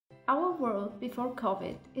Our world before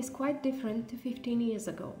COVID is quite different to 15 years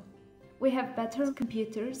ago. We have better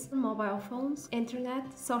computers, mobile phones,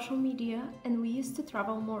 internet, social media, and we used to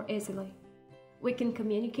travel more easily. We can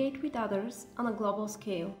communicate with others on a global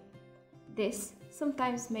scale. This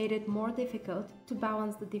sometimes made it more difficult to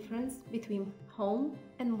balance the difference between home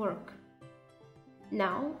and work.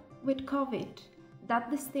 Now, with COVID, that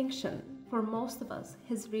distinction for most of us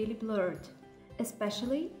has really blurred,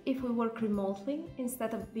 especially if we work remotely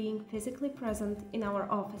instead of being physically present in our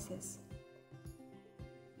offices.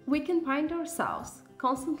 We can find ourselves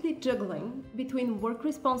constantly juggling between work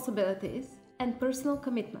responsibilities and personal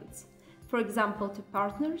commitments, for example to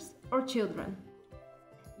partners or children.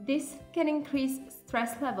 This can increase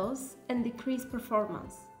stress levels and decrease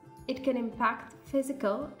performance. It can impact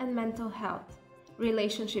physical and mental health,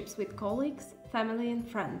 relationships with colleagues, family and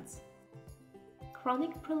friends.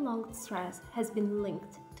 Chronic prolonged stress has been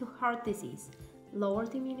linked to heart disease,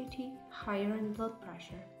 lowered immunity, higher blood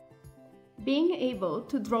pressure. Being able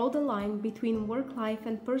to draw the line between work life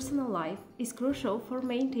and personal life is crucial for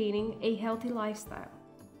maintaining a healthy lifestyle.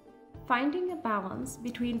 Finding a balance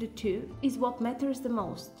between the two is what matters the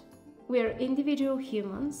most. We are individual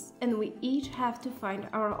humans and we each have to find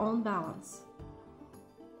our own balance.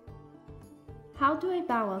 How do I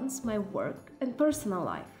balance my work and personal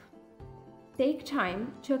life? Take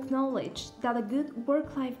time to acknowledge that a good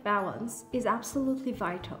work-life balance is absolutely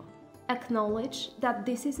vital. Acknowledge that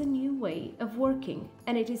this is a new way of working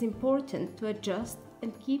and it is important to adjust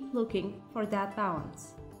and keep looking for that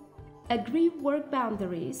balance. Agree work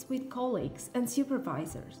boundaries with colleagues and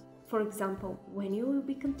supervisors, for example, when you will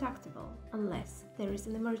be contactable unless there is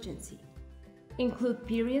an emergency. Include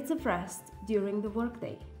periods of rest during the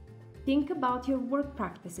workday. Think about your work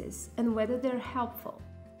practices and whether they're helpful.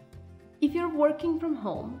 If you're working from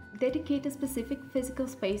home, dedicate a specific physical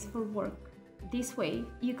space for work. This way,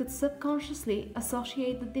 you could subconsciously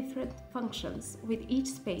associate the different functions with each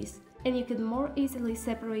space and you can more easily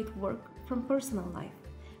separate work from personal life,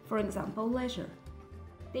 for example, leisure.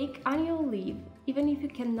 Take annual leave even if you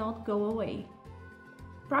cannot go away.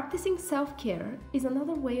 Practicing self-care is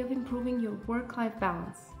another way of improving your work-life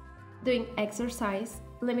balance. Doing exercise,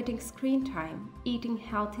 limiting screen time, eating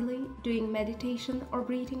healthily, doing meditation or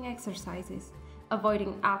breathing exercises,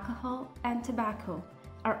 avoiding alcohol and tobacco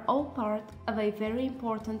are all part of a very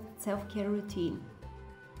important self-care routine.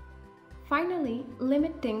 Finally,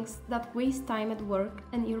 limit things that waste time at work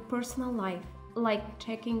and your personal life, like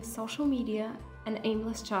checking social media and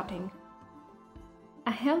aimless chatting.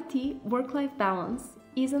 A healthy work-life balance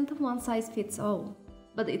isn't a one-size-fits-all,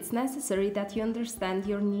 but it's necessary that you understand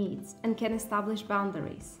your needs and can establish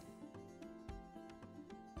boundaries.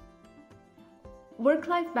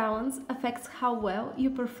 Work-life balance affects how well you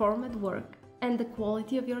perform at work and the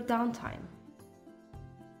quality of your downtime.